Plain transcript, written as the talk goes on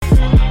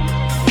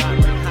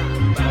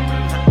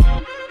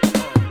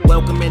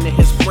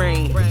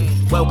brain.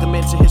 Welcome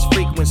into his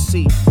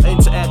frequency.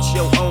 Enter at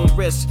your own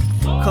risk.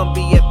 Come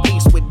be at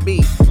peace with me.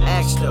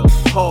 Ask the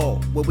Hall,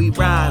 where we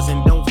rise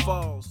and don't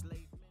fall.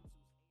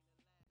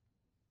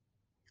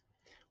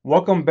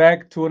 Welcome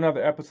back to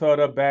another episode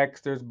of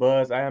Baxter's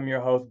Buzz. I am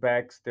your host,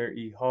 Baxter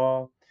E.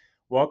 Hall.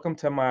 Welcome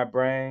to my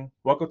brain.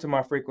 Welcome to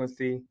my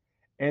frequency.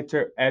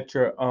 Enter at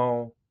your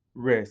own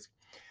risk.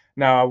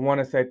 Now, I want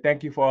to say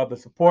thank you for all the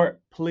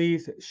support.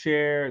 Please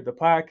share the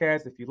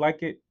podcast if you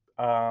like it.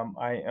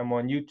 I am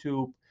on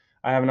YouTube.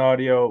 I have an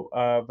audio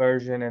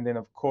version, and then,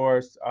 of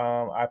course,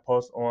 I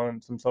post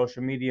on some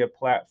social media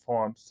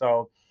platforms.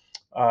 So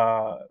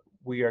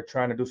we are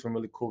trying to do some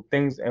really cool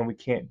things, and we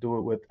can't do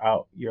it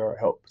without your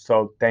help.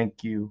 So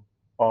thank you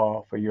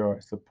all for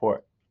your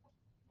support.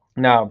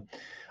 Now,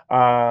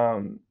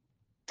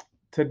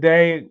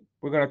 today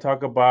we're going to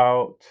talk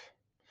about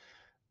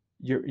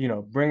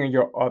bringing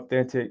your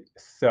authentic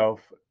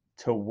self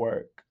to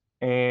work.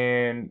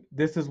 And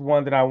this is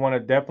one that I want to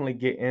definitely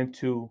get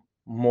into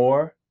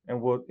more.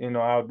 And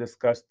I'll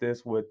discuss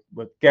this with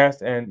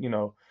guests and,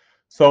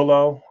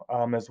 solo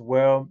as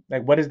well.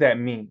 Like, what does that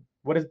mean?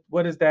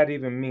 What does that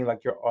even mean?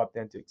 Like your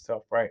authentic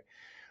self, right?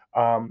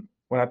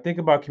 When I think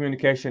about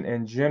communication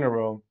in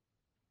general,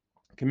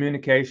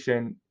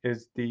 communication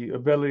is the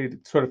ability to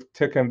sort of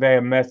to convey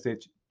a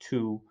message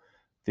to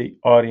the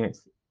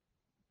audience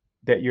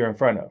that you're in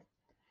front of.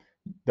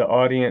 The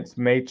audience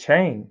may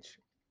change.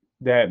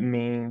 That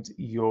means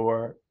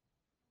your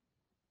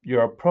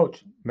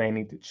approach may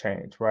need to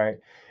change, right?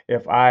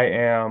 If I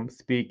am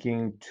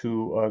speaking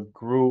to a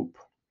group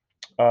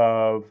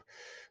of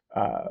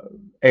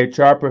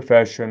HR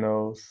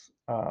professionals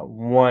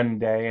one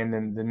day, and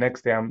then the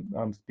next day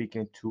I'm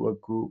speaking to a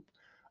group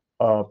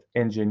of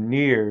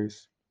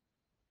engineers,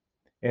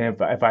 and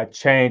if I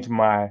change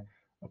my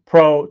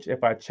approach,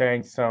 if I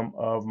change some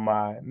of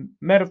my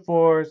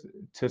metaphors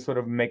to sort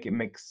of make it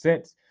make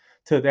sense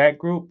to that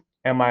group,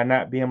 am I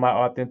not being my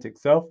authentic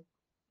self?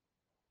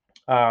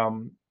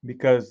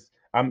 Because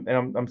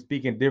I'm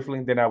speaking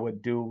differently than I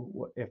would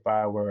do if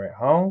I were at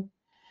home.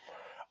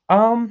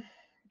 Um,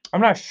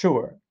 I'm not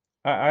sure.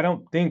 I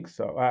don't think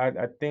so.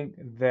 I think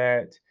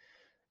that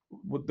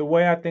with the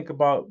way I think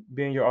about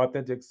being your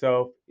authentic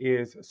self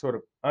is sort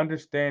of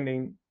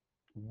understanding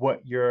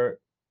what you're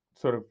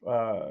sort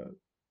of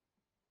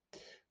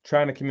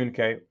trying to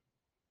communicate,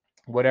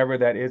 whatever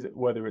that is,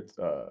 whether it's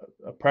a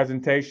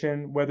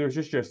presentation, whether it's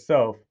just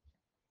yourself,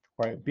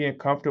 right? Being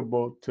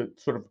comfortable to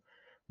sort of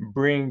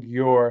bring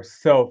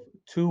yourself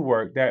to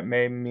work. That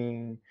may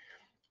mean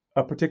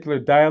a particular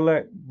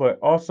dialect, but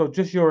also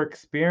just your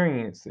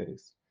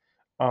experiences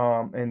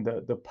and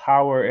the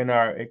power in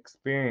our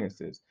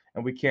experiences.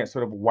 And we can't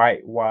sort of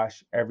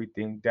whitewash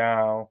everything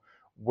down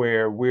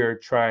where we're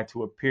trying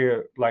to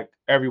appear like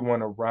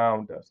everyone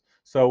around us.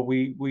 So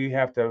we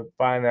have to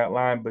find that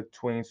line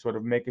between sort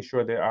of making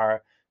sure that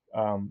our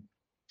um,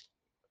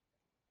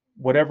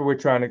 whatever we're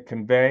trying to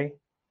convey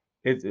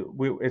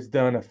it's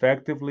done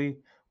effectively,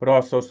 but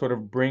also sort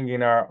of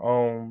bringing our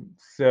own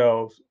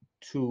selves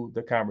to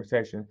the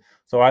conversation.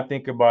 So I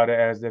think about it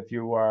as if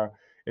you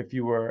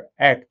were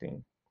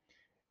acting,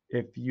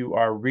 if you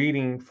are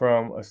reading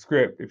from a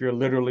script, if you're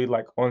literally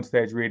like on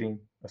stage reading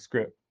a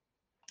script,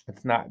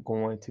 it's not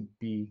going to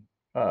be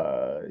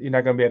you're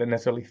not going to be able to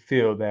necessarily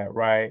feel that,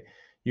 right?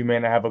 You may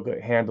not have a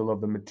good handle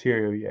of the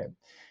material yet.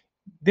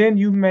 Then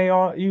you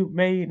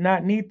may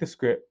not need the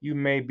script. You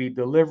may be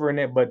delivering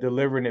it, but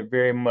delivering it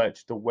very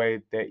much the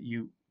way that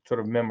you sort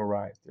of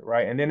memorized it,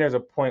 right? And then there's a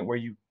point where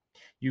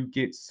you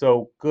get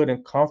so good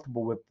and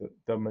comfortable with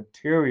the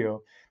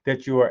material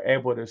that you are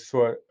able to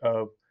sort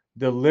of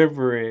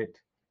deliver it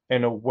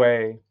in a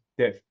way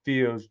that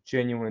feels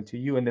genuine to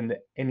you. And then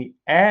any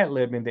ad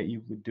libbing that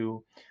you would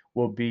do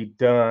will be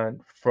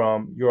done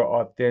from your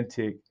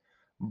authentic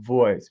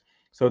voice.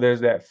 So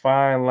there's that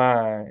fine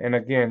line. And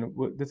again,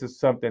 this is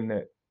something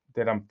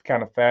that I'm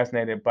kind of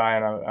fascinated by,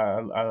 and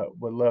I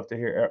would love to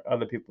hear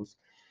other people's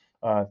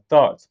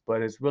thoughts.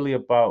 But it's really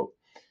about,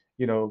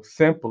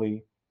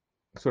 simply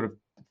sort of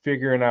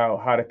figuring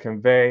out how to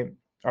convey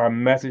our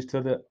message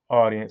to the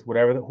audience,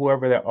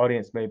 whoever that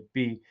audience may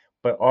be,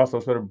 but also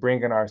sort of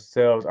bringing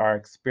ourselves, our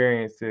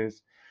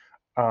experiences,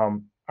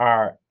 um,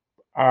 our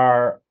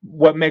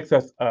what makes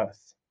us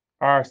us,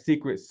 our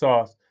secret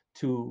sauce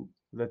to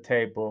the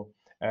table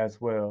as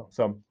well.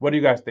 So, what do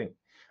you guys think?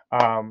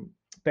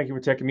 Thank you for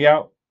checking me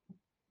out.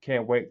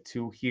 Can't wait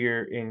to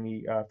hear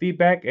any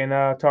feedback and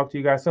talk to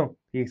you guys soon.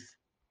 Peace.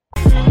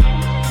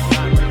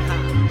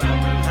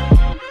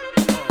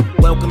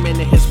 Welcome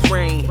into his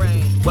brain.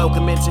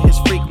 Welcome into his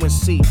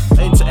frequency.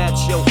 Enter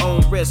at your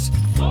own risk.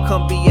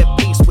 Come be at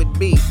peace with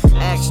me.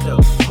 Ask the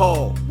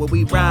Hall, where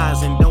we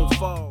rise and don't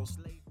fall.